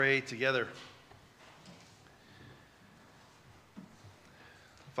Pray together.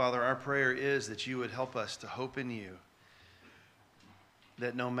 Father, our prayer is that you would help us to hope in you,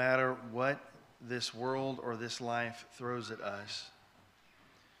 that no matter what this world or this life throws at us,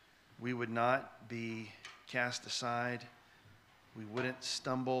 we would not be cast aside, we wouldn't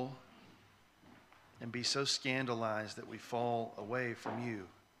stumble and be so scandalized that we fall away from you,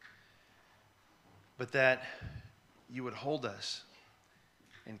 but that you would hold us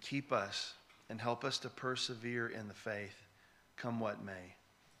and keep us and help us to persevere in the faith, come what may.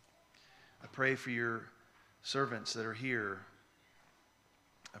 I pray for your servants that are here.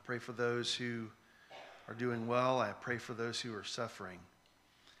 I pray for those who are doing well. I pray for those who are suffering.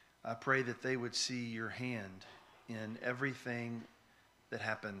 I pray that they would see your hand in everything that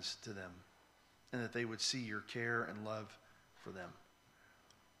happens to them, and that they would see your care and love for them,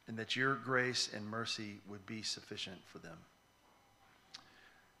 and that your grace and mercy would be sufficient for them.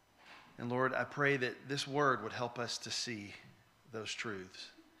 And Lord, I pray that this word would help us to see those truths.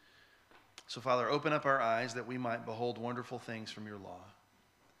 So Father, open up our eyes that we might behold wonderful things from your law.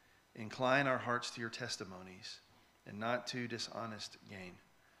 Incline our hearts to your testimonies and not to dishonest gain.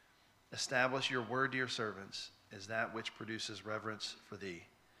 Establish your word to your servants as that which produces reverence for thee.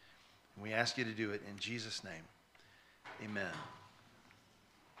 And we ask you to do it in Jesus' name. Amen.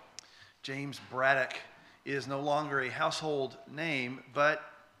 James Braddock is no longer a household name, but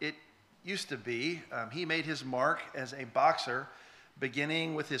it used to be. He made his mark as a boxer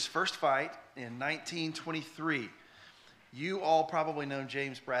beginning with his first fight in 1923. You all probably know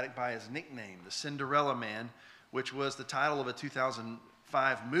James Braddock by his nickname, the Cinderella Man, which was the title of a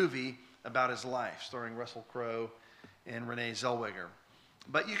 2005 movie about his life, starring Russell Crowe and Renee Zellweger.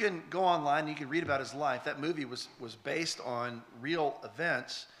 But you can go online, you can read about his life. That movie was based on real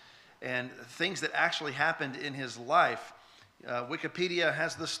events and things that actually happened in his life. Wikipedia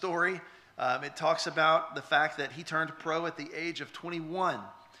has the story. It talks about the fact that he turned pro at the age of 21.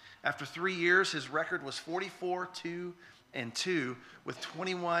 After 3 years, his record was 44-2-2 with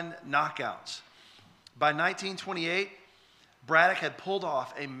 21 knockouts. By 1928, Braddock had pulled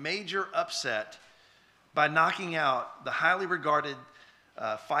off a major upset by knocking out the highly regarded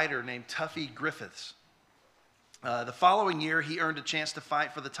fighter named Tuffy Griffiths. The following year, he earned a chance to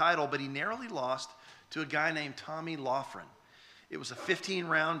fight for the title, but he narrowly lost to a guy named Tommy Loughran. It was a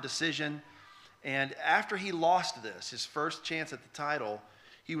 15-round decision, and after he lost this, his first chance at the title,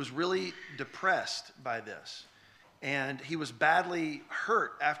 he was really depressed by this, and he was badly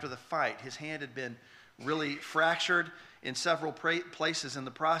hurt after the fight. His hand had been really fractured in several places in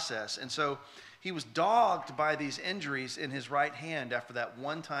the process, and so he was dogged by these injuries in his right hand after that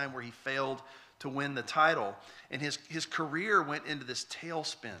one time where he failed to win the title, and his career went into this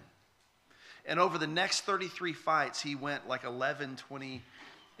tailspin. And over the next 33 fights, he went like 11-20-2.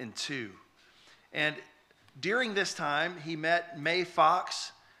 And during this time, he met Mae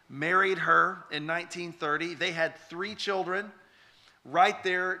Fox, married her in 1930. They had 3 children right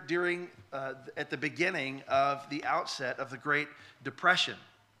there during at the beginning of the outset of the Great Depression.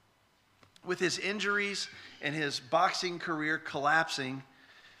 With his injuries and his boxing career collapsing,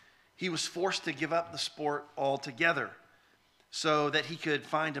 he was forced to give up the sport altogether so that he could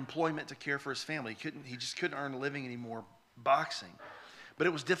find employment to care for his family. He just couldn't earn a living anymore boxing. But it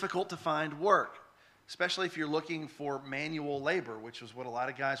was difficult to find work, especially if you're looking for manual labor, which was what a lot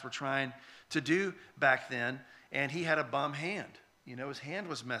of guys were trying to do back then. And he had a bum hand. You know, his hand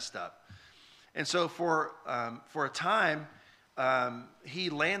was messed up. And so for a time, he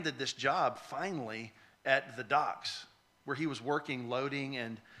landed this job finally at the docks where he was working loading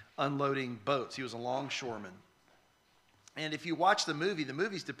and unloading boats. He was a longshoreman. And if you watch the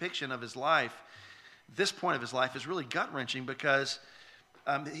movie's depiction of his life, this point of his life is really gut-wrenching because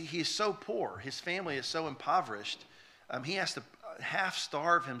he is so poor. His family is so impoverished. He has to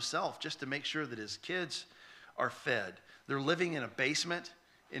half-starve himself just to make sure that his kids are fed. They're living in a basement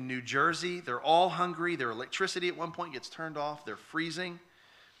in New Jersey. They're all hungry. Their electricity at one point gets turned off. They're freezing.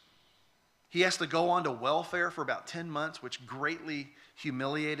 He has to go on to welfare for about 10 months, which greatly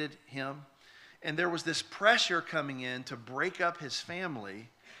humiliated him. And there was this pressure coming in to break up his family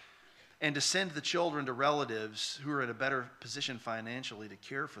and to send the children to relatives who are in a better position financially to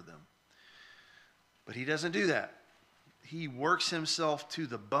care for them. But he doesn't do that. He works himself to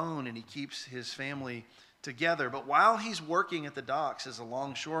the bone and he keeps his family together. But while he's working at the docks as a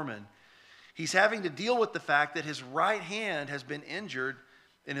longshoreman, he's having to deal with the fact that his right hand has been injured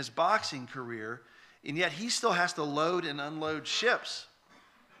in his boxing career, and yet he still has to load and unload ships.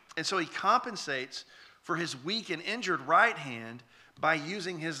 And so he compensates for his weak and injured right hand by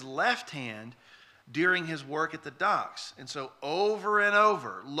using his left hand during his work at the docks. And so over and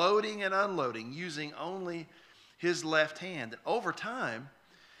over, loading and unloading, using only his left hand. And over time,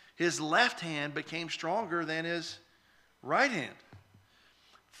 his left hand became stronger than his right hand.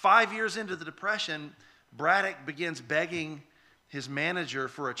 5 years into the Depression, Braddock begins begging his manager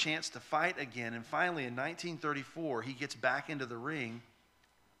for a chance to fight again. And finally, in 1934, he gets back into the ring.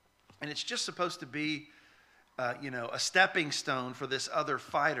 And it's just supposed to be, a stepping stone for this other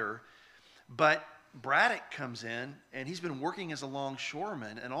fighter. But Braddock comes in, and he's been working as a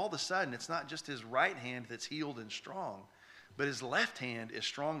longshoreman. And all of a sudden, it's not just his right hand that's healed and strong, but his left hand is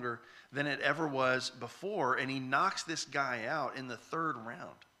stronger than it ever was before. And he knocks this guy out in the third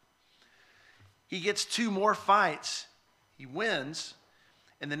round. He gets 2 more fights. He wins.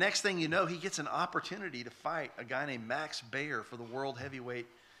 And the next thing you know, he gets an opportunity to fight a guy named Max Baer for the World Heavyweight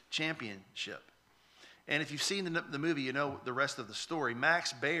Championship. And if you've seen the movie, you know the rest of the story.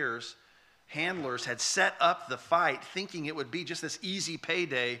 Max Baer's handlers had set up the fight thinking it would be just this easy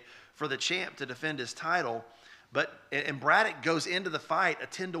payday for the champ to defend his title. And Braddock goes into the fight a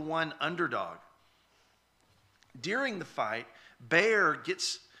 10-1 underdog. During the fight, Baer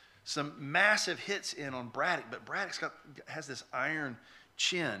gets some massive hits in on Braddock, but Braddock has this iron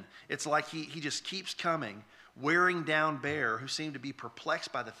chin. It's like he just keeps coming, wearing down Baer, who seemed to be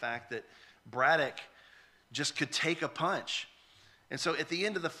perplexed by the fact that Braddock just could take a punch. And so at the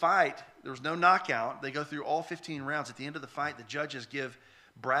end of the fight, there was no knockout. They go through all 15 rounds. At the end of the fight, the judges give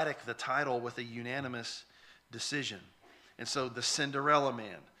Braddock the title with a unanimous decision. And so the Cinderella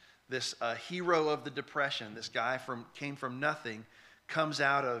Man, this hero of the Depression, this guy came from nothing, comes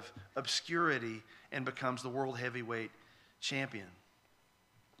out of obscurity and becomes the world heavyweight champion.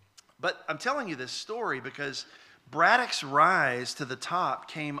 But I'm telling you this story because Braddock's rise to the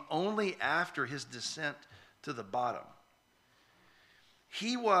top came only after his descent to the bottom.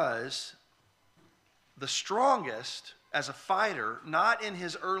 He was the strongest as a fighter, not in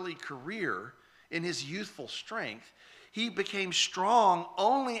his early career, in his youthful strength. He became strong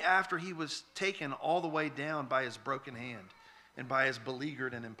only after he was taken all the way down by his broken hand and by his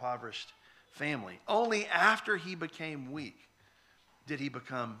beleaguered and impoverished family. Only after he became weak did he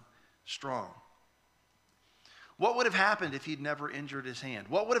become strong. What would have happened if he'd never injured his hand?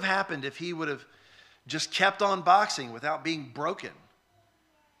 What would have happened if he would have just kept on boxing without being broken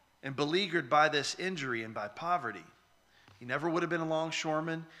and beleaguered by this injury and by poverty? He never would have been a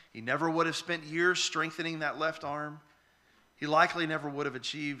longshoreman. He never would have spent years strengthening that left arm. He likely never would have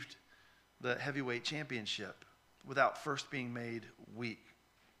achieved the heavyweight championship without first being made weak.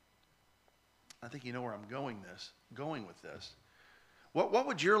 I think you know where I'm going with this. What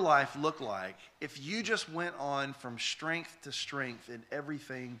would your life look like if you just went on from strength to strength in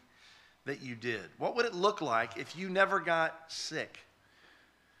everything that you did? What would it look like if you never got sick?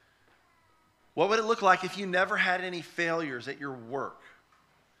 What would it look like if you never had any failures at your work?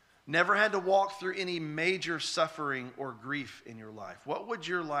 Never had to walk through any major suffering or grief in your life? What would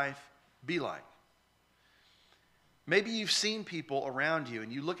your life be like? Maybe you've seen people around you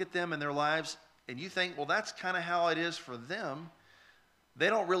and you look at them and their lives and you think, well, that's kind of how it is for them. They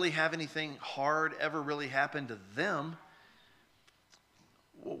don't really have anything hard ever really happen to them.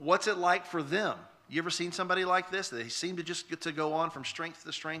 What's it like for them? You ever seen somebody like this? They seem to just get to go on from strength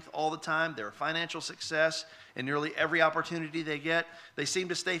to strength all the time. They're a financial success in nearly every opportunity they get. They seem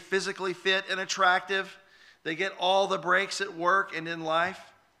to stay physically fit and attractive. They get all the breaks at work and in life.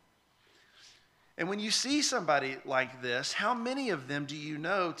 And when you see somebody like this, how many of them do you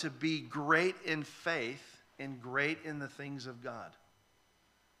know to be great in faith and great in the things of God?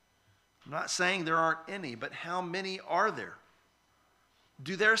 I'm not saying there aren't any, but how many are there?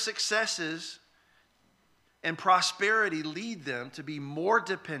 Do their successes and prosperity lead them to be more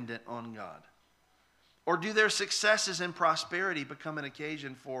dependent on God? Or do their successes and prosperity become an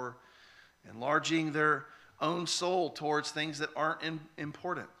occasion for enlarging their own soul towards things that aren't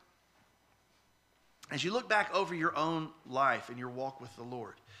important? As you look back over your own life and your walk with the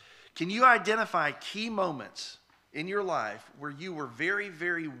Lord, can you identify key moments in your life where you were very,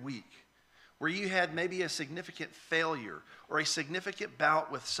 very weak, where you had maybe a significant failure or a significant bout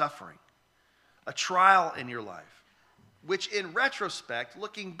with suffering, a trial in your life, which in retrospect,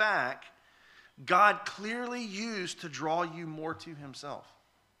 looking back, God clearly used to draw you more to himself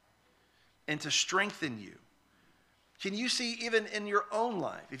and to strengthen you? Can you see even in your own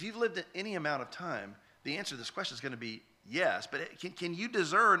life, if you've lived any amount of time, the answer to this question is going to be yes, but can you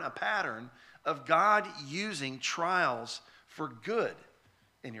discern a pattern of God using trials for good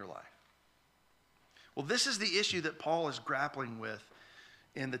in your life? Well, this is the issue that Paul is grappling with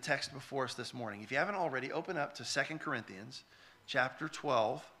in the text before us this morning. If you haven't already, open up to 2 Corinthians chapter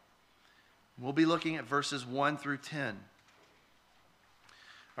 12. We'll be looking at verses 1 through 10.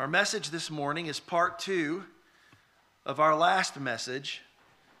 Our message this morning is part 2 of our last message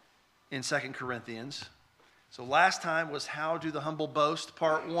in 2 Corinthians. So last time was How Do the Humble Boast,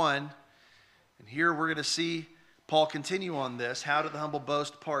 part 1. And here we're going to see Paul continue on this, How Do the Humble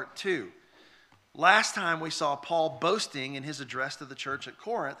Boast, part 2. Last time we saw Paul boasting in his address to the church at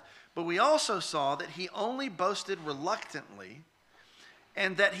Corinth, but we also saw that he only boasted reluctantly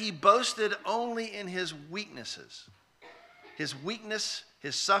and that he boasted only in his weaknesses. His weakness,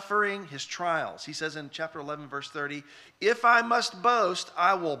 his suffering, his trials. He says in chapter 11, verse 30, "If I must boast,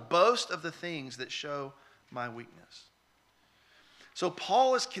 I will boast of the things that show my weakness." So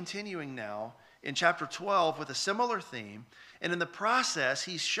Paul is continuing now in chapter 12 with a similar theme, and in the process,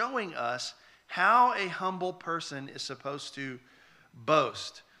 he's showing us how a humble person is supposed to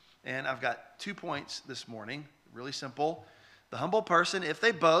boast. And I've got 2 points this morning, really simple. The humble person, if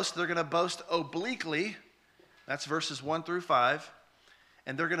they boast, they're going to boast obliquely. That's verses 1 through 5.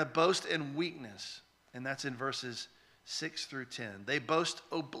 And they're going to boast in weakness. And that's in verses 6 through 10. They boast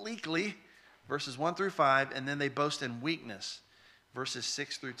obliquely, verses 1 through 5, and then they boast in weakness, verses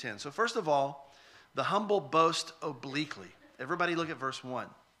 6 through 10. So first of all, the humble boast obliquely. Everybody look at verse 1.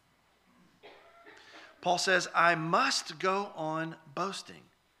 Paul says, "I must go on boasting.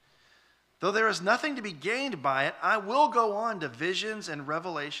 Though there is nothing to be gained by it, I will go on to visions and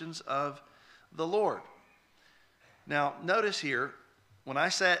revelations of the Lord." Now, notice here, when I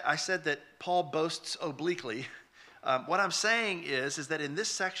said that Paul boasts obliquely, what I'm saying is that in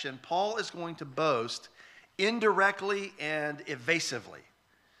this section, Paul is going to boast indirectly and evasively.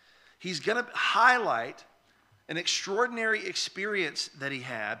 He's going to highlight an extraordinary experience that he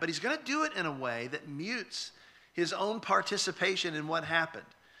had, but he's going to do it in a way that mutes his own participation in what happened.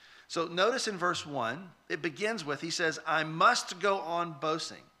 So notice in verse 1, it begins with, he says, "I must go on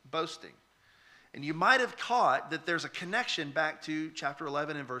boasting." And you might have caught that there's a connection back to chapter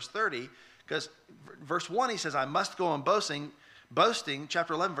 11 and verse 30, because verse 1, he says, "I must go on boasting."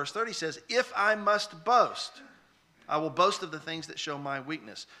 Chapter 11, verse 30 says, "If I must boast, I will boast of the things that show my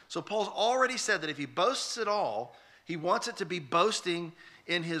weakness." So Paul's already said that if he boasts at all, he wants it to be boasting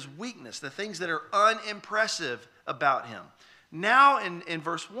in his weakness, the things that are unimpressive about him. Now in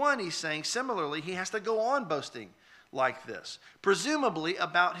verse 1, he's saying similarly, he has to go on boasting like this, presumably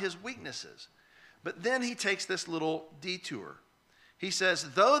about his weaknesses. But then he takes this little detour. He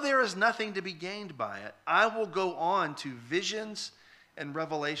says, "Though there is nothing to be gained by it, I will go on to visions and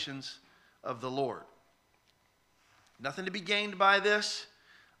revelations of the Lord." Nothing to be gained by this.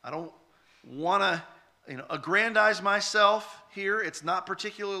 I don't want to aggrandize myself here. It's not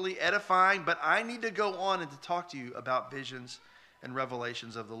particularly edifying, but I need to go on and to talk to you about visions and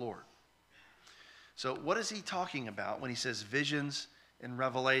revelations of the Lord. So what is he talking about when he says visions and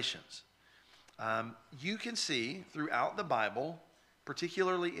revelations? You can see throughout the Bible,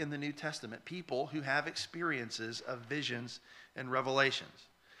 particularly in the New Testament, people who have experiences of visions and revelations.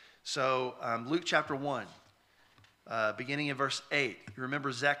 So Luke chapter 1, beginning in verse 8, you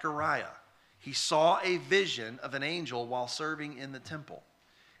remember Zechariah. He saw a vision of an angel while serving in the temple.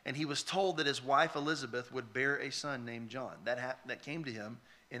 And he was told that his wife Elizabeth would bear a son named John. That came to him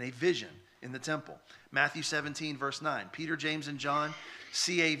in a vision in the temple. Matthew 17, verse 9. Peter, James, and John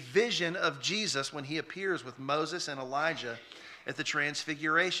see a vision of Jesus when he appears with Moses and Elijah at the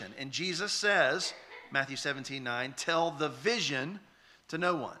Transfiguration. And Jesus says, Matthew 17, 9, "Tell the vision to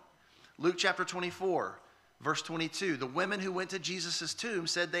no one." Luke chapter 24, verse 22. The women who went to Jesus' tomb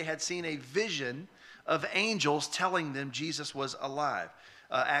said they had seen a vision of angels telling them Jesus was alive.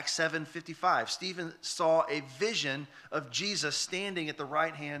 Acts 7:55. Stephen saw a vision of Jesus standing at the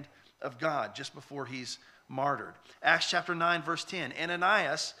right hand of God just before he's martyred. Acts chapter 9, verse 10.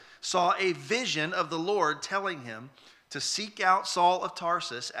 Ananias saw a vision of the Lord telling him to seek out Saul of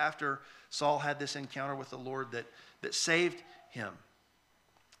Tarsus after Saul had this encounter with the Lord that saved him.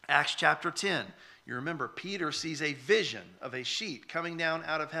 Acts chapter 10. You remember Peter sees a vision of a sheet coming down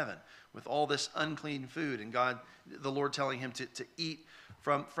out of heaven with all this unclean food, and the Lord telling him to eat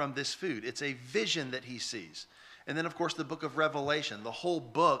from this food. It's a vision that he sees. And then, of course, the book of Revelation. The whole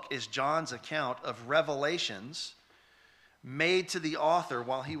book is John's account of revelations made to the author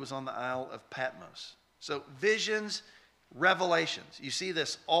while he was on the Isle of Patmos. So visions, revelations. You see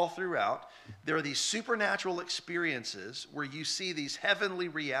this all throughout. There are these supernatural experiences where you see these heavenly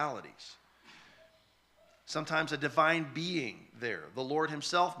realities. Sometimes a divine being there. The Lord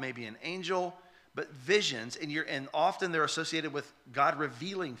himself may be an angel, but visions, and often they're associated with God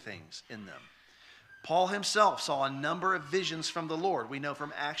revealing things in them. Paul himself saw a number of visions from the Lord. We know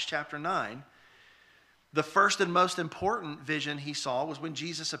from Acts chapter 9 The first and most important vision he saw was when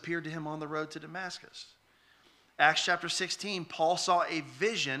Jesus appeared to him on the road to Damascus. Acts chapter 16, Paul saw a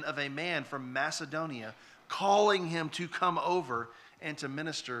vision of a man from Macedonia calling him to come over and to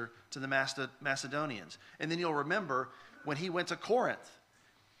minister to the Macedonians. And then you'll remember when he went to Corinth,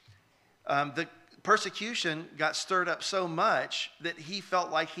 the persecution got stirred up so much that he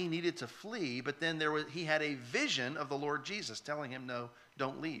felt like he needed to flee, but then he had a vision of the Lord Jesus telling him, no,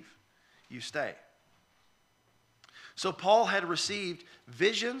 don't leave, you stay. So Paul had received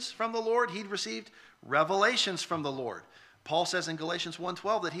visions from the Lord. He'd received revelations from the Lord. Paul says in Galatians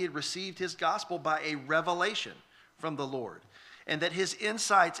 1:12 that he had received his gospel by a revelation from the Lord, and that his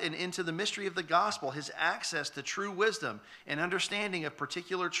insights into the mystery of the gospel, his access to true wisdom and understanding of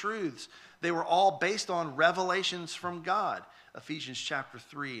particular truths, they were all based on revelations from God. Ephesians chapter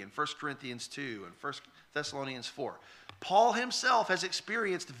 3 and 1 Corinthians 2 and 1 Thessalonians 4. Paul himself has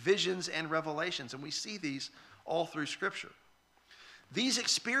experienced visions and revelations, and we see these all through Scripture. These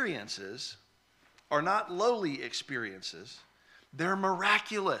experiences are not lowly experiences. They're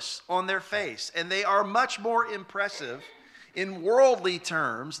miraculous on their face, and they are much more impressive in worldly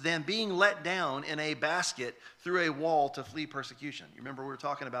terms than being let down in a basket through a wall to flee persecution. You remember we were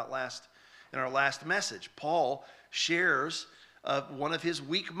talking about in our last message. Paul shares one of his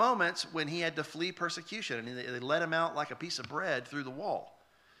weak moments when he had to flee persecution, and they let him out like a piece of bread through the wall.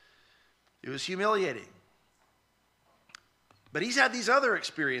 It was humiliating. But he's had these other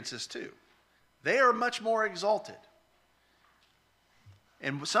experiences too. They are much more exalted.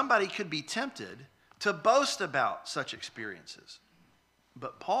 And somebody could be tempted to boast about such experiences.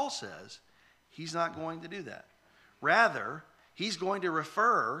 But Paul says he's not going to do that. Rather, he's going to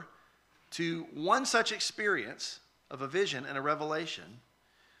refer to one such experience of a vision and a revelation,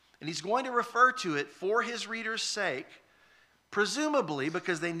 and he's going to refer to it for his readers' sake, presumably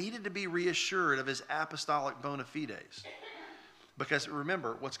because they needed to be reassured of his apostolic bona fides. Because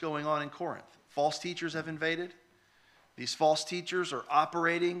remember what's going on in Corinth. False teachers have invaded. These false teachers are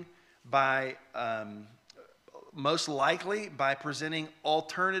operating by, most likely, by presenting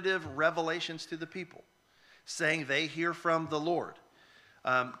alternative revelations to the people, saying they hear from the Lord.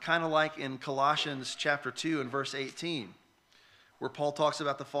 Kind of like in Colossians chapter 2 and verse 18, where Paul talks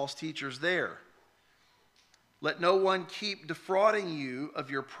about the false teachers there. Let no one keep defrauding you of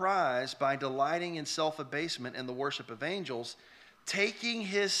your prize by delighting in self-abasement and the worship of angels, taking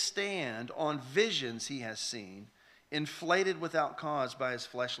his stand on visions he has seen, inflated without cause by his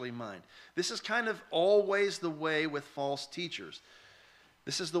fleshly mind. This is kind of always the way with false teachers.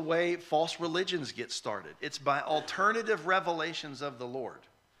 This is the way false religions get started. It's by alternative revelations of the Lord.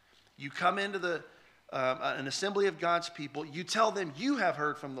 You come into an assembly of God's people, you tell them you have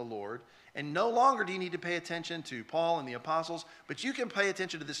heard from the Lord, and no longer do you need to pay attention to Paul and the apostles, but you can pay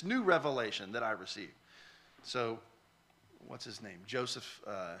attention to this new revelation that I received. So, what's his name? Joseph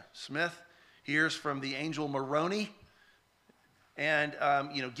Smith hears from the angel Moroni and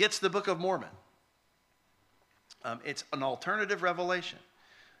gets the Book of Mormon. It's an alternative revelation.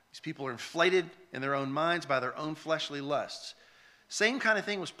 These people are inflated in their own minds by their own fleshly lusts. Same kind of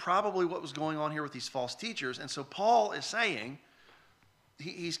thing was probably what was going on here with these false teachers. And so Paul is saying,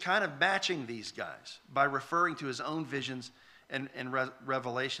 he's kind of matching these guys by referring to his own visions and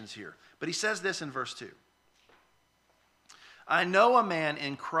revelations here. But he says this in verse 2. I know a man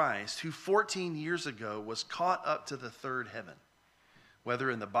in Christ who 14 years ago was caught up to the third heaven. Whether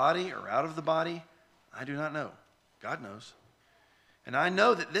in the body or out of the body, I do not know. God knows. And I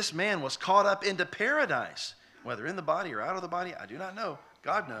know that this man was caught up into paradise. Whether in the body or out of the body, I do not know.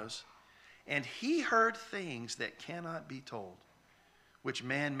 God knows. And he heard things that cannot be told, which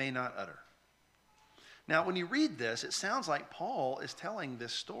man may not utter. Now, when you read this, it sounds like Paul is telling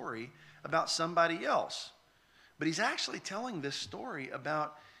this story about somebody else. But he's actually telling this story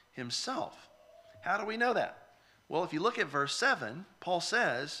about himself. How do we know that? Well, if you look at verse 7, Paul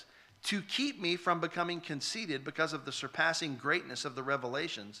says, to keep me from becoming conceited because of the surpassing greatness of the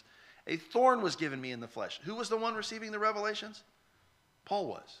revelations, a thorn was given me in the flesh. Who was the one receiving the revelations? Paul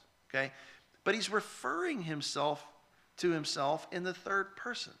was. Okay? But he's referring to himself in the third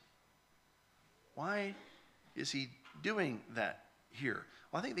person. Why is he doing that here?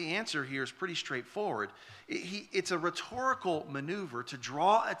 Well, I think the answer here is pretty straightforward. It's a rhetorical maneuver to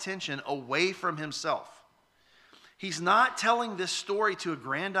draw attention away from himself. He's not telling this story to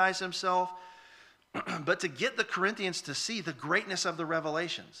aggrandize himself, but to get the Corinthians to see the greatness of the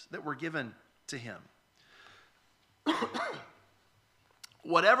revelations that were given to him.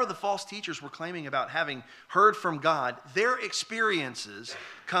 Whatever the false teachers were claiming about having heard from God, their experiences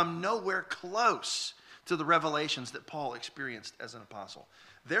come nowhere close to the revelations that Paul experienced as an apostle.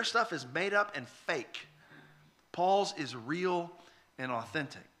 Their stuff is made up and fake Paul's is real and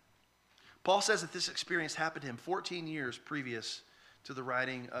authentic. Paul says that this experience happened to him 14 years previous to the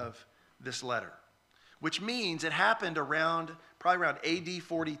writing of this letter, which means it happened probably around AD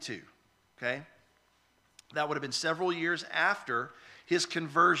 42, okay? That would have been several years after his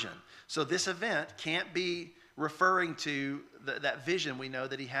conversion. So this event can't be referring to that vision we know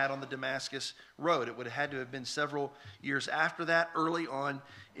that he had on the Damascus road. It would have had to have been several years after that, early on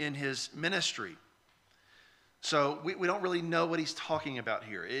in his ministry. So we don't really know what he's talking about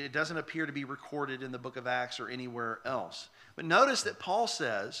here. It doesn't appear to be recorded in the book of Acts or anywhere else. But notice that Paul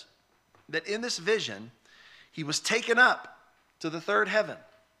says that in this vision, he was taken up to the third heaven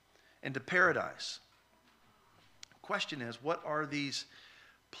and to paradise. The question is, what are these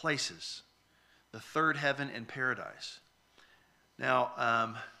places? The third heaven and paradise. Now,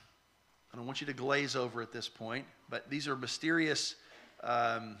 I don't want you to glaze over at this point, but these are mysterious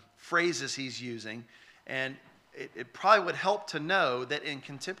phrases he's using. And it probably would help to know that in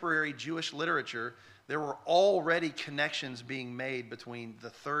contemporary Jewish literature, there were already connections being made between the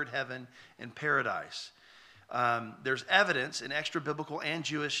third heaven and paradise. There's evidence in extra-biblical and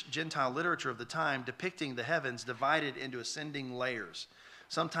Jewish Gentile literature of the time depicting the heavens divided into ascending layers,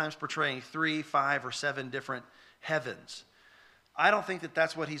 sometimes portraying 3, 5, or 7 different heavens. I don't think that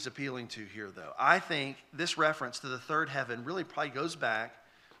that's what he's appealing to here, though. I think this reference to the third heaven really probably goes back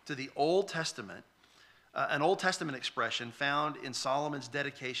to the Old Testament, an Old Testament expression found in Solomon's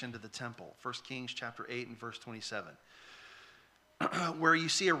dedication to the temple, 1 Kings chapter 8 and verse 27, where you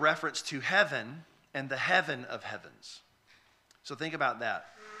see a reference to heaven and the heaven of heavens. So think about that.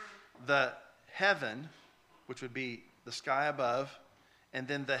 The heaven, which would be the sky above, and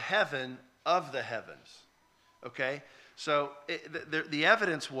then the heaven of the heavens. Okay? So the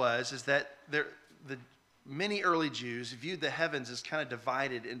evidence is that the many early Jews viewed the heavens as kind of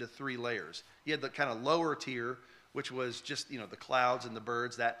divided into 3 layers. You had the kind of lower tier, which was just, the clouds and the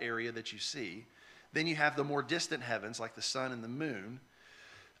birds, that area that you see. Then you have the more distant heavens, like the sun and the moon.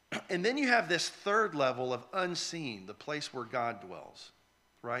 And then you have this third level of unseen, the place where God dwells,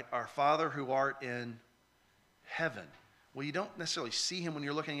 right? Our Father who art in heaven. Well, you don't necessarily see him when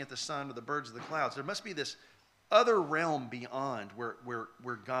you're looking at the sun or the birds or the clouds. There must be this other realm beyond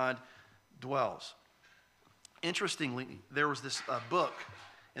where God dwells. Interestingly, there was this book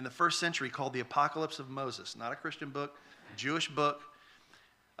in the first century called the Apocalypse of Moses. Not a Christian book, Jewish book.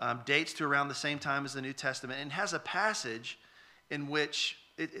 Dates to around the same time as the New Testament, and has a passage in which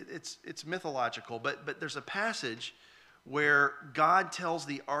it's mythological, but there's a passage where God tells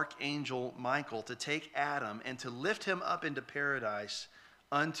the archangel Michael to take Adam and to lift him up into paradise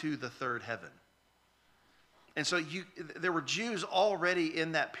unto the third heaven. And so there were Jews already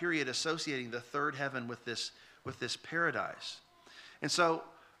in that period associating the third heaven with this paradise. And so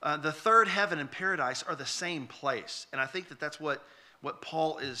the third heaven and paradise are the same place. And I think that's what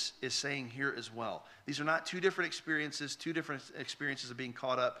Paul is saying here as well. These are not two different experiences of being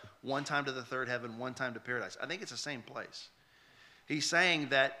caught up, one time to the third heaven, one time to paradise. I think it's the same place. He's saying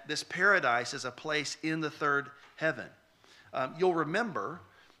that this paradise is a place in the third heaven. You'll remember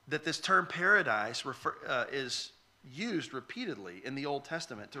that this term paradise is used repeatedly in the Old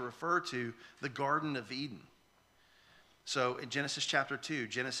Testament to refer to the Garden of Eden. So in Genesis chapter 2,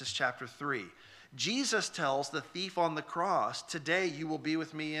 Genesis chapter 3, Jesus tells the thief on the cross, today you will be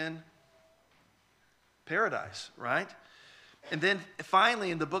with me in paradise, right? And then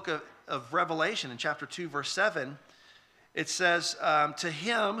finally in the book of Revelation in chapter 2, verse 7, it says, to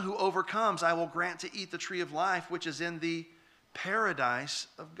him who overcomes, I will grant to eat the tree of life, which is in the paradise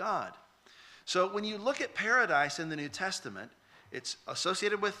of God. So when you look at paradise in the New Testament, it's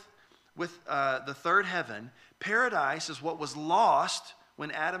associated with the third heaven. Paradise is what was lost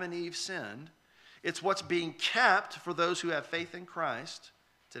when Adam and Eve sinned. It's what's being kept for those who have faith in Christ.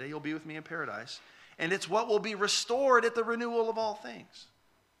 Today you'll be with me in paradise. And it's what will be restored at the renewal of all things.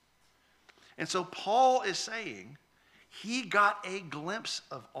 And so Paul is saying he got a glimpse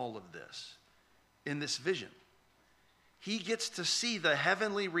of all of this in this vision. He gets to see the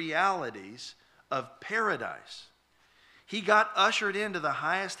heavenly realities of paradise. He got ushered into the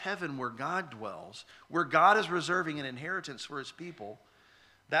highest heaven where God dwells, where God is reserving an inheritance for his people,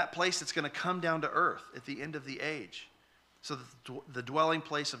 that place that's going to come down to earth at the end of the age, so that the dwelling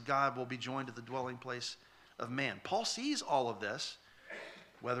place of God will be joined to the dwelling place of man. Paul sees all of this,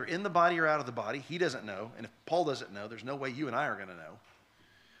 whether in the body or out of the body. He doesn't know, and if Paul doesn't know, there's no way you and I are going to know.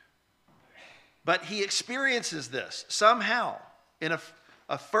 But he experiences this somehow in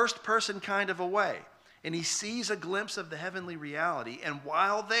a first-person kind of a way. And he sees a glimpse of the heavenly reality. And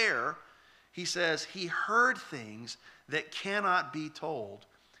while there, he says, he heard things that cannot be told,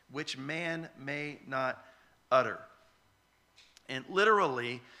 which man may not utter. And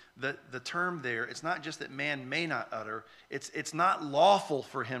literally, the term there, it's not just that man may not utter, it's not lawful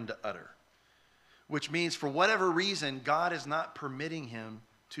for him to utter, which means for whatever reason, God is not permitting him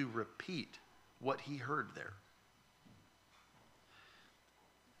to repeat what he heard there.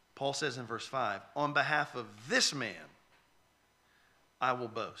 Paul says in verse 5, on behalf of this man, I will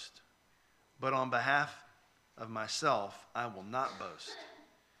boast, but on behalf of myself, I will not boast,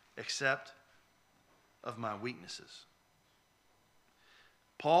 except of my weaknesses.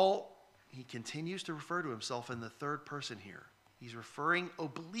 Paul, he continues to refer to himself in the third person here. He's referring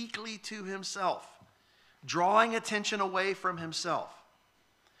obliquely to himself, drawing attention away from himself.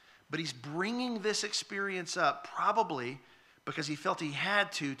 But he's bringing this experience up probably because he felt he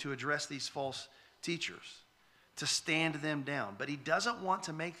had to address these false teachers, to stand them down. But he doesn't want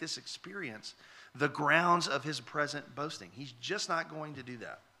to make this experience the grounds of his present boasting. He's just not going to do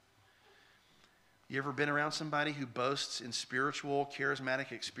that. You ever been around somebody who boasts in spiritual,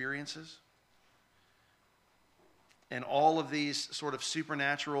 charismatic experiences? And all of these sort of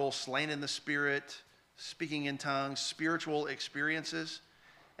supernatural, slain in the spirit, speaking in tongues, spiritual experiences,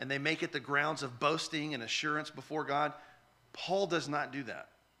 and they make it the grounds of boasting and assurance before God. Paul does not do that.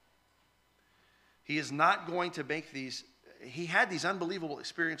 He is not going to make these. He had these unbelievable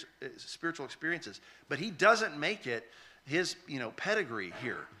spiritual experiences, but he doesn't make it his pedigree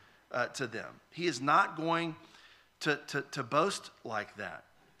here to them. He is not going to boast like that.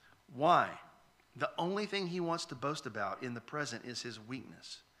 Why? The only thing he wants to boast about in the present is his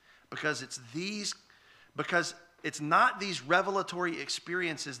weakness, because it's not these revelatory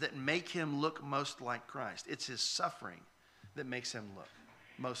experiences that make him look most like Christ. It's his suffering that makes him look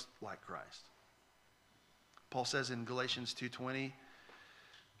most like Christ. Paul says in Galatians 2:20,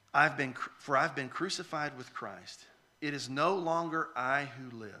 I've been crucified with Christ. It is no longer I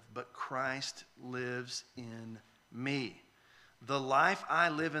who live, but Christ lives in me. The life I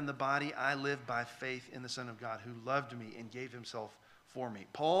live in the body, I live by faith in the Son of God who loved me and gave himself for me.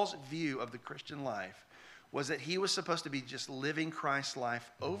 Paul's view of the Christian life was that he was supposed to be just living Christ's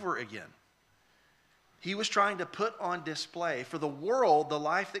life over again. He was trying to put on display for the world the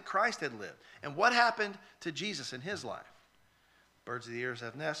life that Christ had lived. And what happened to Jesus in his life? Birds of the air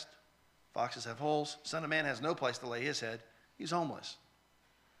have nests, foxes have holes, Son of Man has no place to lay his head. He's homeless.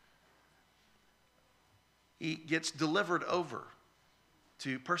 He gets delivered over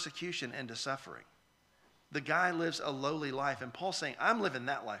to persecution and to suffering. The guy lives a lowly life, and Paul's saying, I'm living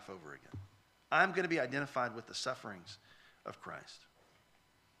that life over again. I'm going to be identified with the sufferings of Christ.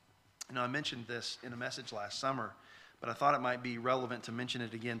 I mentioned this in a message last summer, but I thought it might be relevant to mention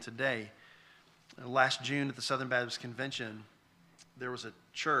it again today. Last June at the Southern Baptist Convention, there was a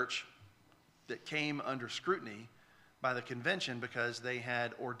church that came under scrutiny by the convention because they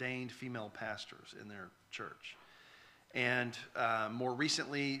had ordained female pastors in their church. And more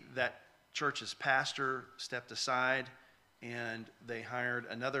recently, that church's pastor stepped aside, and they hired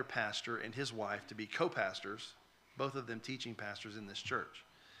another pastor and his wife to be co-pastors, both of them teaching pastors in this church.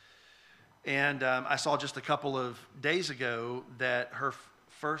 And I saw just a couple of days ago that her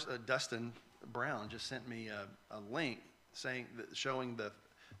first, Dustin Brown just sent me a link showing that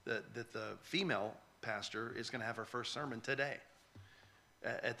the female pastor is going to have her first sermon today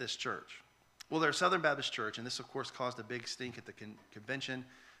at this church. Well, they're a Southern Baptist church, and this, of course, caused a big stink at the convention,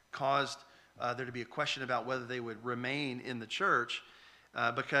 caused there to be a question about whether they would remain in the church,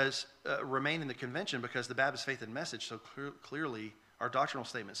 remain in the convention, because the Baptist Faith and Message so clearly, our doctrinal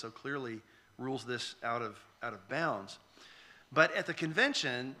statement so clearly rules this out of bounds. But at the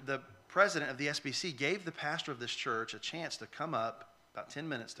convention, the president of the SBC gave the pastor of this church a chance to come up, about 10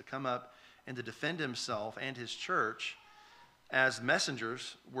 minutes to come up and to defend himself and his church as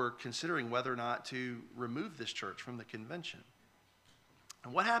messengers were considering whether or not to remove this church from the convention.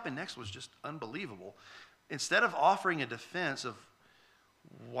 And what happened next was just unbelievable. Instead of offering a defense of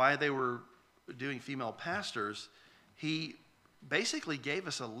why they were doing female pastors, he basically gave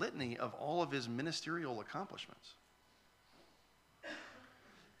us a litany of all of his ministerial accomplishments.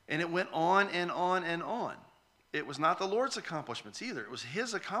 And it went on and on and on. It was not the Lord's accomplishments either. It was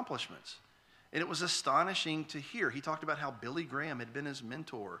his accomplishments. And it was astonishing to hear. He talked about how Billy Graham had been his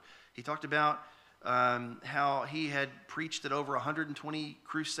mentor. He talked about how he had preached at over 120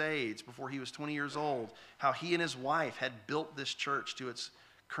 crusades before he was 20 years old. How he and his wife had built this church to its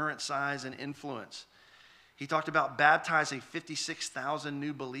current size and influence. He talked about baptizing 56,000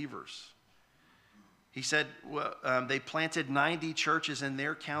 new believers. He said they planted 90 churches in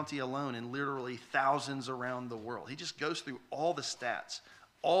their county alone and literally thousands around the world. He just goes through all the stats,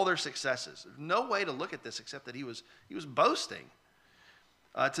 all their successes. There's no way to look at this except that he was boasting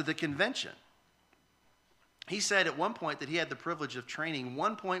to the convention. He said at one point that he had the privilege of training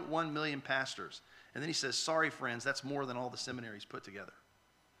 1.1 million pastors. And then he says, sorry, friends, that's more than all the seminaries put together.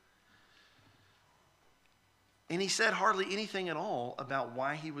 And he said hardly anything at all about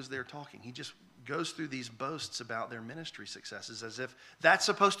why he was there talking. He just goes through these boasts about their ministry successes as if that's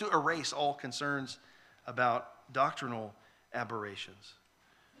supposed to erase all concerns about doctrinal aberrations.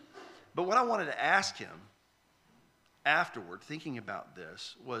 But what I wanted to ask him afterward, thinking about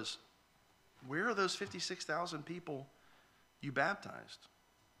this, was, where are those 56,000 people you baptized?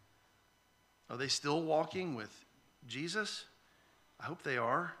 Are they still walking with Jesus? I hope they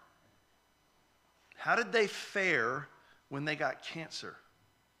are. How did they fare when they got cancer?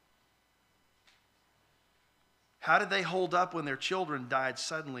 How did they hold up when their children died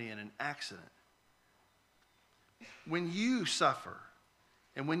suddenly in an accident? When you suffer,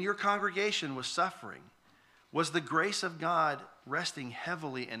 and when your congregation was suffering, was the grace of God resting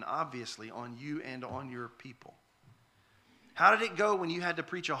heavily and obviously on you and on your people? How did it go when you had to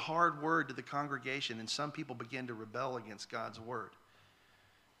preach a hard word to the congregation and some people began to rebel against God's word?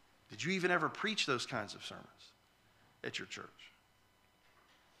 Did you even ever preach those kinds of sermons at your church?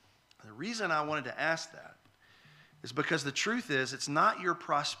 The reason I wanted to ask that is because the truth is, it's not your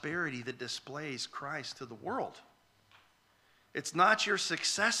prosperity that displays Christ to the world. It's not your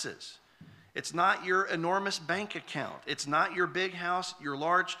successes. It's not your enormous bank account. It's not your big house, your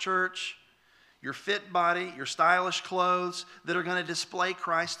large church, your fit body, your stylish clothes that are going to display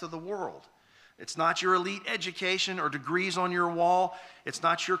Christ to the world. It's not your elite education or degrees on your wall. It's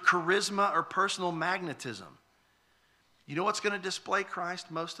not your charisma or personal magnetism. You know what's going to display Christ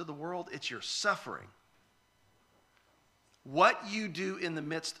most to the world? It's your suffering. What you do in the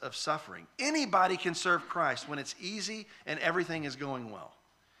midst of suffering. Anybody can serve Christ when it's easy and everything is going well.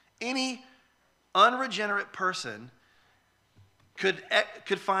 Any unregenerate person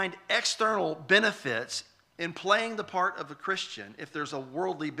could find external benefits in playing the part of a Christian if there's a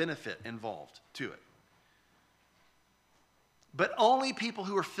worldly benefit involved to it. But only people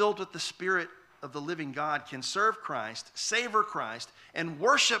who are filled with the Spirit of the living God can serve Christ, savor Christ, and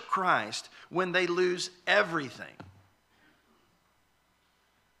worship Christ when they lose everything.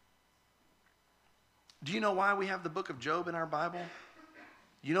 Do you know why we have the book of Job in our Bible?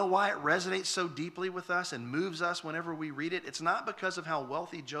 You know why it resonates so deeply with us and moves us whenever we read it? It's not because of how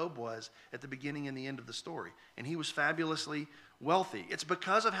wealthy Job was at the beginning and the end of the story. And he was fabulously wealthy. It's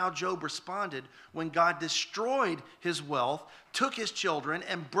because of how Job responded when God destroyed his wealth, took his children,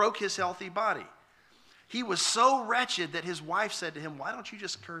 and broke his healthy body. He was so wretched that his wife said to him, why don't you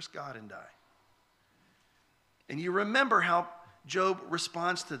just curse God and die? And you remember how Job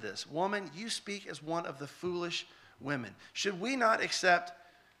responds to this. Woman, you speak as one of the foolish women. Should we accept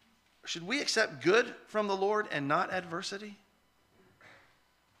good from the Lord and not adversity?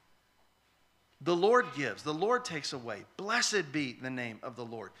 The Lord gives, the Lord takes away. Blessed be the name of the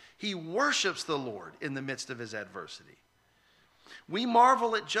Lord. He worships the Lord in the midst of his adversity. We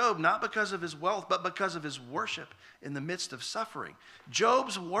marvel at Job not because of his wealth, but because of his worship in the midst of suffering.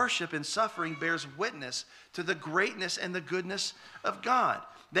 Job's worship in suffering bears witness to the greatness and the goodness of God.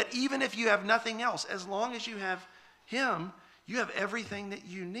 That even if you have nothing else, as long as you have him, you have everything that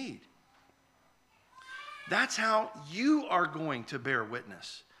you need. That's how you are going to bear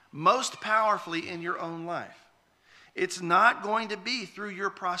witness most powerfully in your own life. It's not going to be through your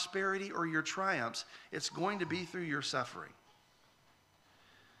prosperity or your triumphs. It's going to be through your suffering.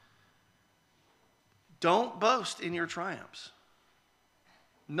 Don't boast in your triumphs.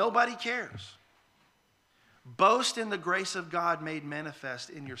 Nobody cares. Boast in the grace of God made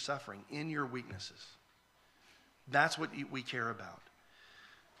manifest in your suffering, in your weaknesses. That's what we care about.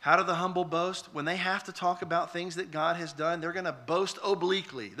 How do the humble boast? When they have to talk about things that God has done, they're going to boast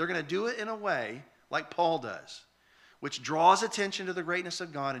obliquely. They're going to do it in a way like Paul does, which draws attention to the greatness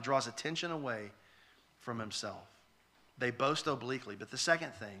of God and draws attention away from himself. They boast obliquely. But the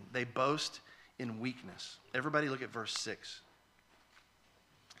second thing, they boast in weakness. Everybody look at verse 6.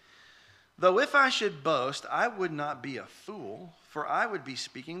 Though if I should boast, I would not be a fool, for I would be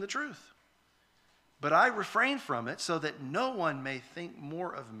speaking the truth. But I refrain from it so that no one may think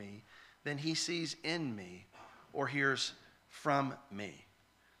more of me than he sees in me or hears from me.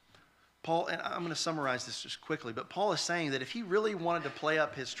 Paul, and I'm going to summarize this just quickly, but Paul is saying that if he really wanted to play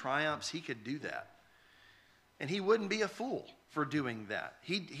up his triumphs, he could do that. And he wouldn't be a fool for doing that.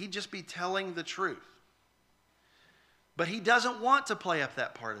 He'd just be telling the truth. But he doesn't want to play up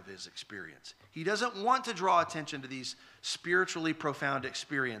that part of his experience. He doesn't want to draw attention to these spiritually profound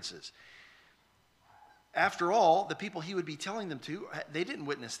experiences. After all, the people he would be telling them to, they didn't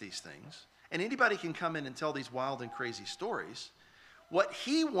witness these things. And anybody can come in and tell these wild and crazy stories. What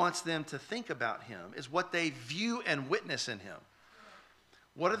he wants them to think about him is what they view and witness in him.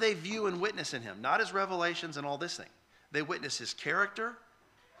 What do they view and witness in him? Not his revelations and all this thing. They witness his character.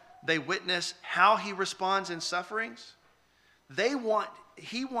 They witness how he responds in sufferings.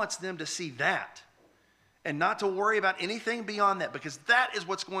 He wants them to see that and not to worry about anything beyond that, because that is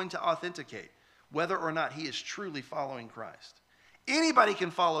what's going to authenticate whether or not he is truly following Christ. Anybody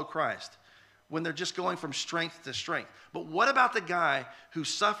can follow Christ when they're just going from strength to strength. But what about the guy who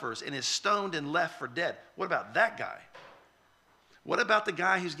suffers and is stoned and left for dead? What about that guy? What about the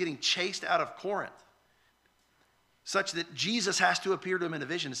guy who's getting chased out of Corinth, such that Jesus has to appear to him in a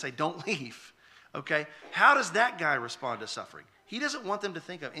vision and say, don't leave? Okay? How does that guy respond to suffering? He doesn't want them to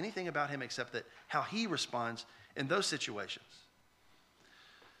think of anything about him except that how he responds in those situations.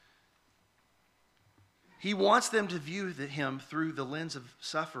 He wants them to view him through the lens of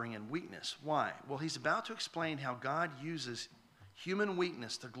suffering and weakness. Why? Well, he's about to explain how God uses human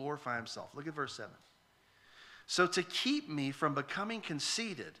weakness to glorify himself. Look at verse 7. So to keep me from becoming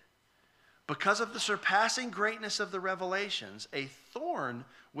conceited, because of the surpassing greatness of the revelations, a thorn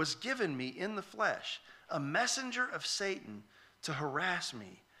was given me in the flesh, a messenger of Satan to harass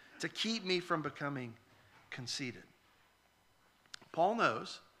me, to keep me from becoming conceited. Paul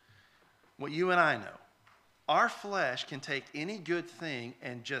knows what you and I know. Our flesh can take any good thing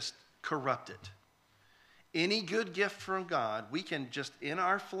and just corrupt it. Any good gift from God, we can just, in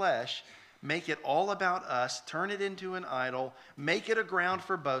our flesh, make it all about us, turn it into an idol, make it a ground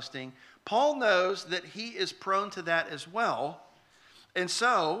for boasting. Paul knows that he is prone to that as well. And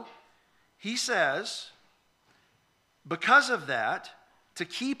so, he says, because of that, to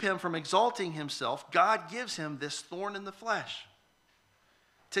keep him from exalting himself, God gives him this thorn in the flesh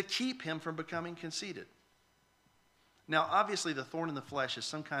to keep him from becoming conceited. Now, obviously, the thorn in the flesh is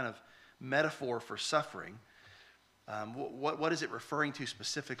some kind of metaphor for suffering. What is it referring to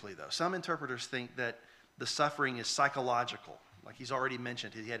specifically, though? Some interpreters think that the suffering is psychological. Like he's already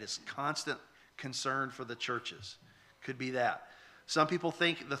mentioned, he had his constant concern for the churches. Could be that. Some people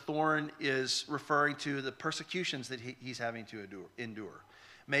think the thorn is referring to the persecutions that he's having to endure.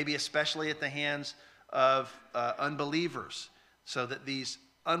 Maybe especially at the hands of unbelievers, so that these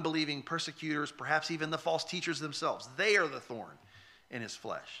unbelieving persecutors, perhaps even the false teachers themselves, they are the thorn in his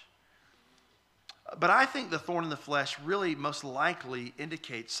flesh. But I think the thorn in the flesh really most likely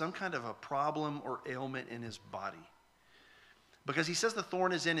indicates some kind of a problem or ailment in his body. Because he says the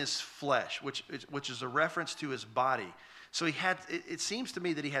thorn is in his flesh, which is a reference to his body. So it seems to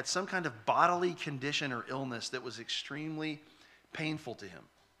me that he had some kind of bodily condition or illness that was extremely painful to him.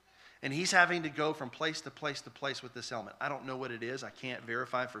 And he's having to go from place to place to place with this ailment. I don't know what it is. I can't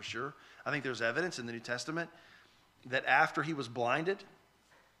verify for sure. I think there's evidence in the New Testament that after he was blinded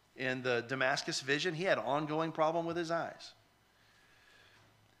in the Damascus vision, he had an ongoing problem with his eyes.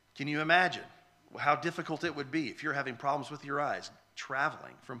 Can you imagine how difficult it would be if you're having problems with your eyes,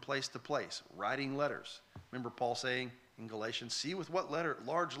 traveling from place to place, writing letters? Remember Paul saying in Galatians, see with what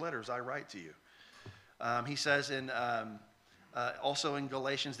large letters I write to you. He says also in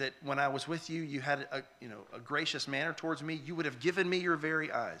Galatians that when I was with you, you had a gracious manner towards me. You would have given me your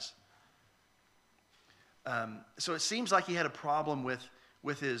very eyes. So it seems like he had a problem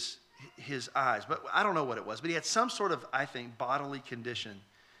with his eyes, but I don't know what it was. But he had some sort of, I think, bodily condition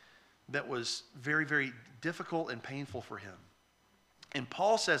that was very, very difficult and painful for him. And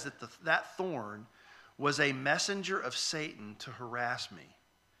Paul says that that thorn was a messenger of Satan to harass me.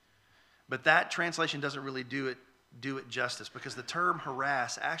 But that translation doesn't really do it justice, because the term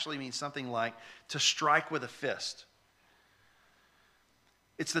harass actually means something like to strike with a fist.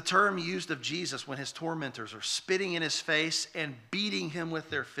 It's the term used of Jesus when his tormentors are spitting in his face and beating him with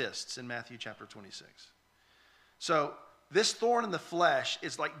their fists in Matthew chapter 26. So this thorn in the flesh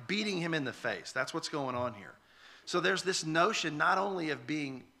is like beating him in the face. That's what's going on here. So there's this notion not only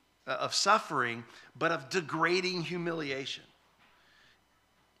of suffering, but of degrading humiliation.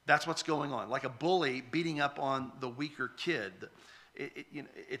 That's what's going on. Like a bully beating up on the weaker kid.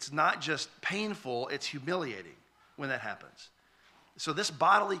 It's not just painful, it's humiliating when that happens. So this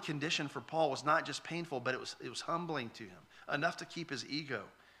bodily condition for Paul was not just painful, but it was humbling to him, enough to keep his ego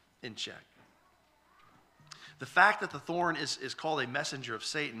in check. The fact that the thorn is called a messenger of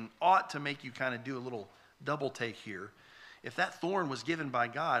Satan ought to make you kind of do a little double take here. If that thorn was given by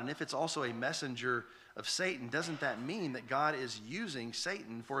God, and if it's also a messenger of Satan, doesn't that mean that God is using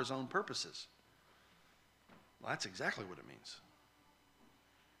Satan for his own purposes? Well, that's exactly what it means.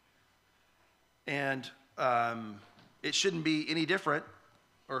 And it shouldn't be any different,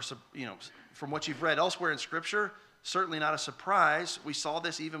 or from what you've read elsewhere in Scripture. Certainly not a surprise. We saw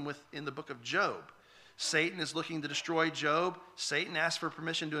this even in the book of Job. Satan is looking to destroy Job. Satan asks for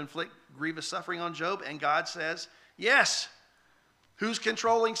permission to inflict grievous suffering on Job, and God says, yes. Who's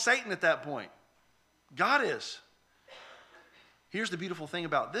controlling Satan at that point? God is. Here's the beautiful thing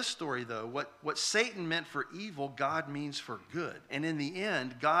about this story, though. What Satan meant for evil, God means for good. And in the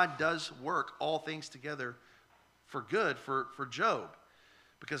end, God does work all things together for good for Job,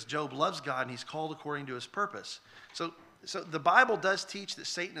 because Job loves God and he's called according to his purpose. So the Bible does teach that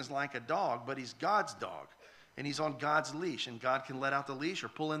Satan is like a dog, but he's God's dog, and he's on God's leash, and God can let out the leash or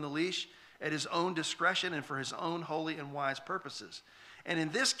pull in the leash at his own discretion and for his own holy and wise purposes. And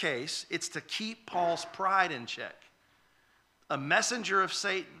in this case, it's to keep Paul's pride in check. A messenger of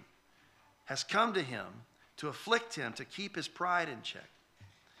Satan has come to him to afflict him, to keep his pride in check.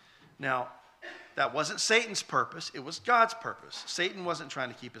 Now, that wasn't Satan's purpose, it was God's purpose. Satan wasn't trying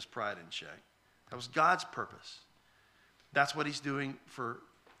to keep his pride in check. That was God's purpose. That's what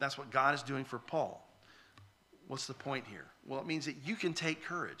God is doing for Paul. What's the point here? Well, it means that you can take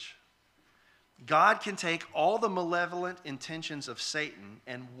courage. God can take all the malevolent intentions of Satan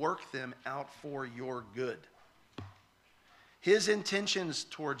and work them out for your good. His intentions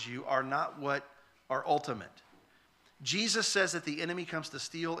towards you are not what are ultimate. Jesus says that the enemy comes to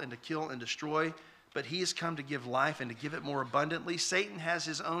steal and to kill and destroy, but he has come to give life and to give it more abundantly. Satan has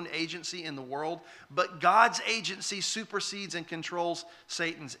his own agency in the world, but God's agency supersedes and controls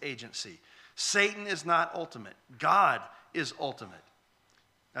Satan's agency. Satan is not ultimate. God is ultimate.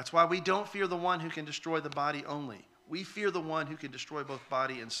 That's why we don't fear the one who can destroy the body only. We fear the one who can destroy both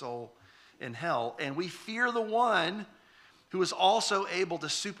body and soul in hell, and we fear the one who is also able to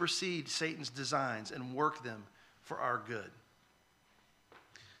supersede Satan's designs and work them for our good.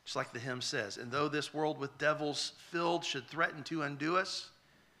 Just like the hymn says, and though this world with devils filled should threaten to undo us,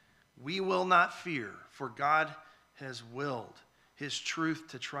 we will not fear, for God has willed his truth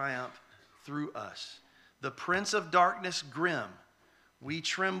to triumph through us. The prince of darkness grim, we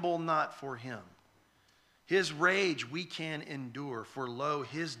tremble not for him. His rage we can endure, for lo,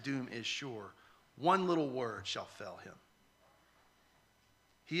 his doom is sure. One little word shall fell him.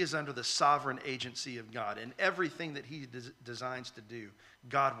 He is under the sovereign agency of God, and everything that he designs to do,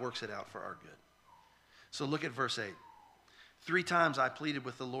 God works it out for our good. So look at verse 8. 3 times I pleaded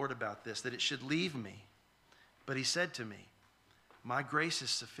with the Lord about this, that it should leave me. But he said to me, my grace is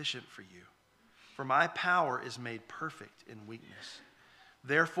sufficient for you, for my power is made perfect in weakness.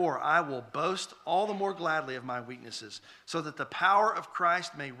 Therefore, I will boast all the more gladly of my weaknesses, so that the power of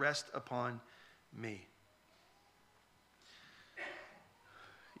Christ may rest upon me.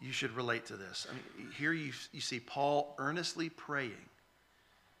 You should relate to this. I mean, here you see Paul earnestly praying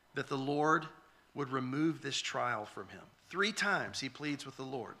that the Lord would remove this trial from him. 3 times he pleads with the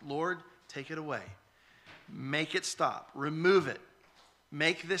Lord. Lord, take it away. Make it stop. Remove it.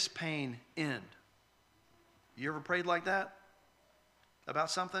 Make this pain end. You ever prayed like that about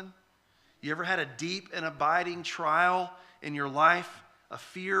something? You ever had a deep and abiding trial in your life, a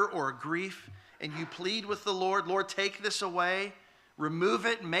fear or a grief, and you plead with the Lord, Lord, take this away. Remove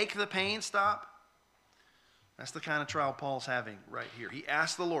it, make the pain stop. That's the kind of trial Paul's having right here. He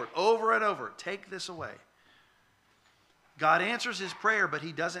asks the Lord over and over, take this away. God answers his prayer, but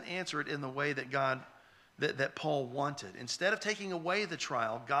he doesn't answer it in the way that Paul wanted. Instead of taking away the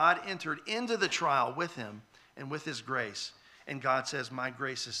trial, God entered into the trial with him and with his grace. And God says, my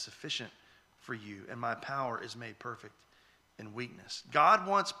grace is sufficient for you, and my power is made perfect in weakness. God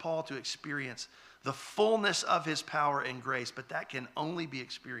wants Paul to experience the fullness of his power and grace, but that can only be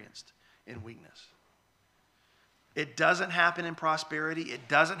experienced in weakness. It doesn't happen in prosperity. It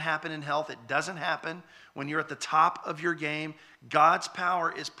doesn't happen in health. It doesn't happen when you're at the top of your game. God's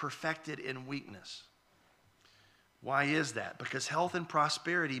power is perfected in weakness. Why is that? Because health and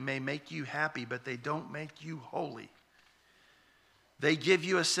prosperity may make you happy, but they don't make you holy. They give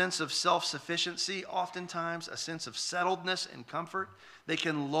you a sense of self-sufficiency, oftentimes a sense of settledness and comfort. They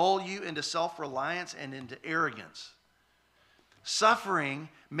can lull you into self-reliance and into arrogance. Suffering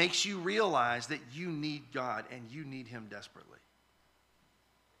makes you realize that you need God and you need him desperately.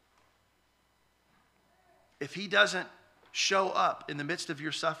 If he doesn't show up in the midst of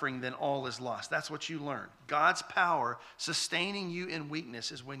your suffering, then all is lost. That's what you learn. God's power sustaining you in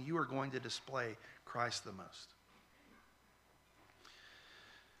weakness is when you are going to display Christ the most.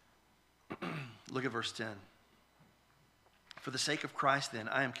 Look at verse 10. For the sake of Christ, then,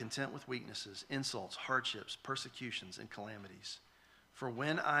 I am content with weaknesses, insults, hardships, persecutions, and calamities. For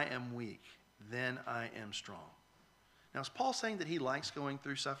when I am weak, then I am strong. Now, is Paul saying that he likes going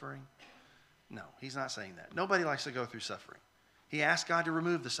through suffering? No, he's not saying that. Nobody likes to go through suffering. He asked God to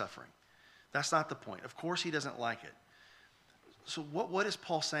remove the suffering. That's not the point. Of course he doesn't like it. So what is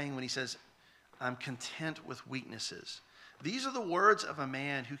Paul saying when he says, I'm content with weaknesses. These are the words of a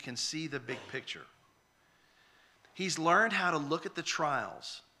man who can see the big picture. He's learned how to look at the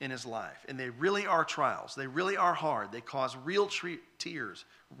trials in his life, and they really are trials. They really are hard. They cause real tears,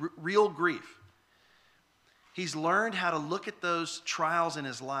 real grief. He's learned how to look at those trials in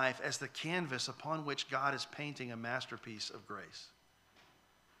his life as the canvas upon which God is painting a masterpiece of grace.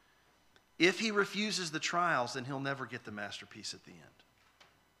 If he refuses the trials, then he'll never get the masterpiece at the end.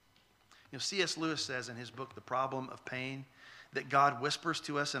 You know, C.S. Lewis says in his book, The Problem of Pain, that God whispers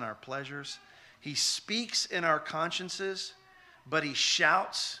to us in our pleasures. He speaks in our consciences, but he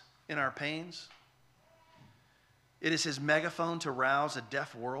shouts in our pains. It is his megaphone to rouse a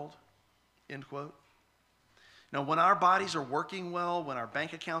deaf world, end quote. Now, when our bodies are working well, when our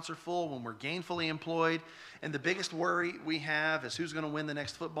bank accounts are full, when we're gainfully employed, and the biggest worry we have is who's going to win the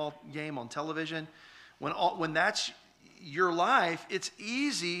next football game on television, when that's your life, it's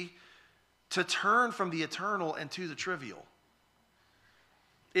easy to turn from the eternal and to the trivial.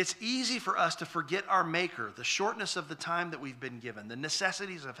 It's easy for us to forget our Maker, the shortness of the time that we've been given, the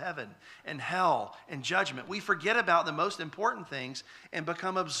necessities of heaven and hell and judgment. We forget about the most important things and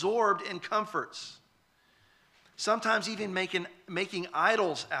become absorbed in comforts. Sometimes even making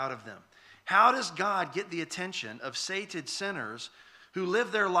idols out of them. How does God get the attention of sated sinners who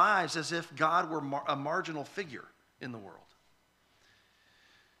live their lives as if God were a marginal figure in the world?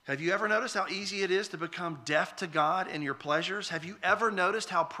 Have you ever noticed how easy it is to become deaf to God in your pleasures? Have you ever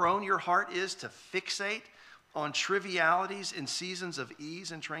noticed how prone your heart is to fixate on trivialities in seasons of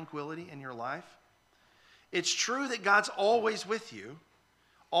ease and tranquility in your life? It's true that God's always with you,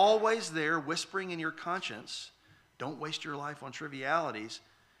 always there whispering in your conscience, don't waste your life on trivialities.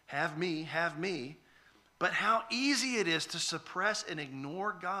 Have me, have me. But how easy it is to suppress and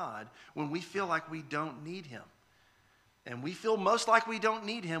ignore God when we feel like we don't need him. And we feel most like we don't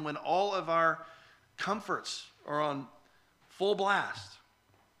need him when all of our comforts are on full blast.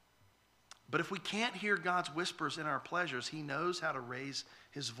 But if we can't hear God's whispers in our pleasures, he knows how to raise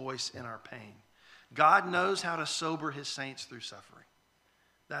his voice in our pain. God knows how to sober his saints through suffering.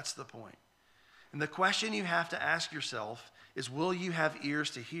 That's the point. And the question you have to ask yourself is, will you have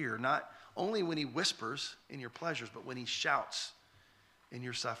ears to hear, not only when he whispers in your pleasures, but when he shouts in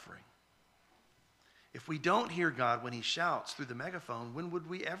your suffering? If we don't hear God when he shouts through the megaphone, when would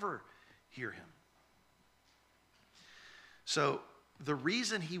we ever hear him? So the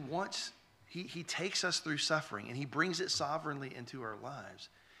reason he takes us through suffering and he brings it sovereignly into our lives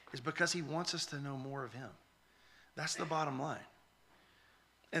is because he wants us to know more of him. That's the bottom line.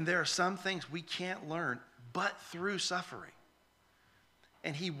 And there are some things we can't learn but through suffering.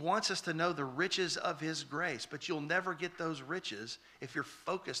 And he wants us to know the riches of his grace, but you'll never get those riches if you're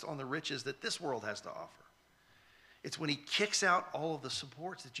focused on the riches that this world has to offer. It's when he kicks out all of the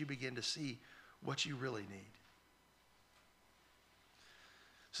supports that you begin to see what you really need.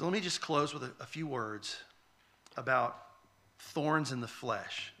 So let me just close with a few words about thorns in the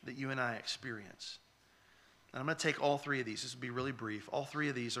flesh that you and I experience. And I'm going to take all three of these. This will be really brief. All three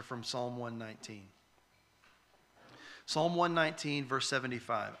of these are from Psalm 119. Psalm 119, verse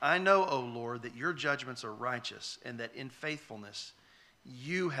 75. I know, O Lord, that your judgments are righteous and that in faithfulness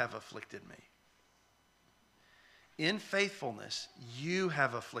you have afflicted me. In faithfulness you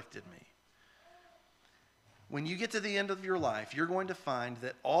have afflicted me. When you get to the end of your life, you're going to find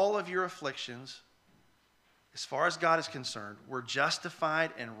that all of your afflictions, as far as God is concerned, were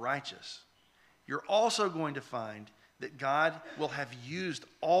justified and righteous. You're also going to find that God will have used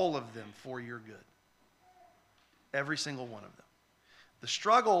all of them for your good. Every single one of them. The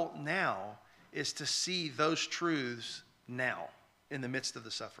struggle now is to see those truths now in the midst of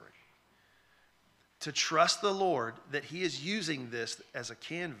the suffering. To trust the Lord that he is using this as a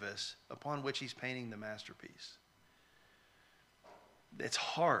canvas upon which he's painting the masterpiece. It's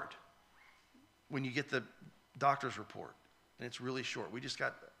hard when you get the doctor's report, and it's really short. We just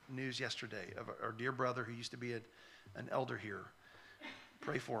got news yesterday of our dear brother who used to be an elder here.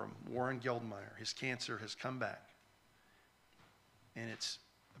 Pray for him, Warren Geldmeyer. His cancer has come back. And it's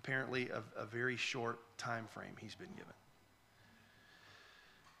apparently a very short time frame he's been given.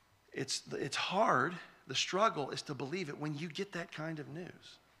 It's hard. The struggle is to believe it when you get that kind of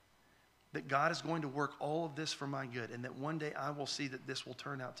news. That God is going to work all of this for my good, and that one day I will see that this will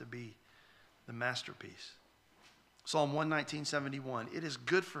turn out to be the masterpiece. Psalm 119:71. It is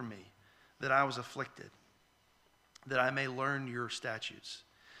good for me that I was afflicted, that I may learn your statutes.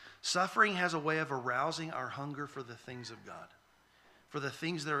 Suffering has a way of arousing our hunger for the things of God, for the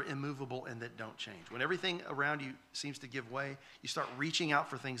things that are immovable and that don't change. When everything around you seems to give way, you start reaching out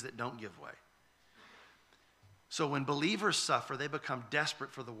for things that don't give way. So when believers suffer, they become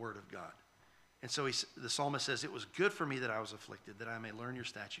desperate for the Word of God. And so the psalmist says, it was good for me that I was afflicted, that I may learn your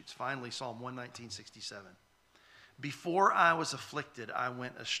statutes. Finally, Psalm 119:67. Before I was afflicted, I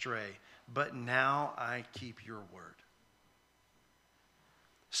went astray, but now I keep your word.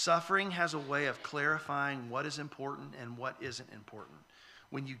 Suffering has a way of clarifying what is important and what isn't important.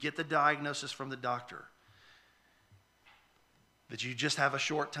 When you get the diagnosis from the doctor that you just have a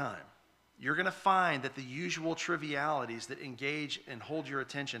short time, you're going to find that the usual trivialities that engage and hold your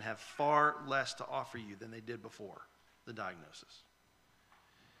attention have far less to offer you than they did before the diagnosis.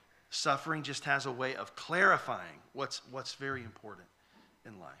 Suffering just has a way of clarifying what's very important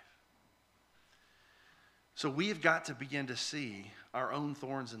in life. So we've got to begin to see our own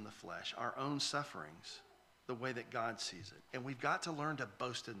thorns in the flesh, our own sufferings, the way that God sees it. And we've got to learn to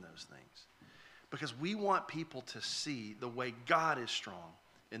boast in those things, because we want people to see the way God is strong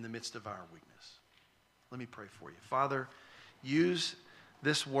in the midst of our weakness. Let me pray for you. Father, use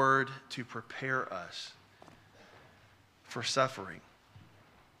this word to prepare us for suffering.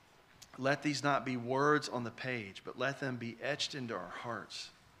 Let these not be words on the page, but let them be etched into our hearts,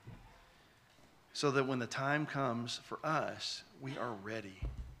 so that when the time comes for us, we are ready,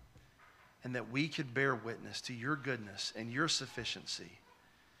 and that we could bear witness to your goodness and your sufficiency,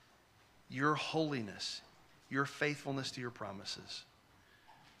 your holiness, your faithfulness to your promises.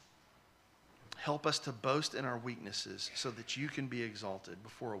 Help us to boast in our weaknesses so that you can be exalted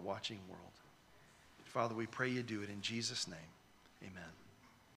before a watching world. Father, we pray you do it in Jesus' name. Amen.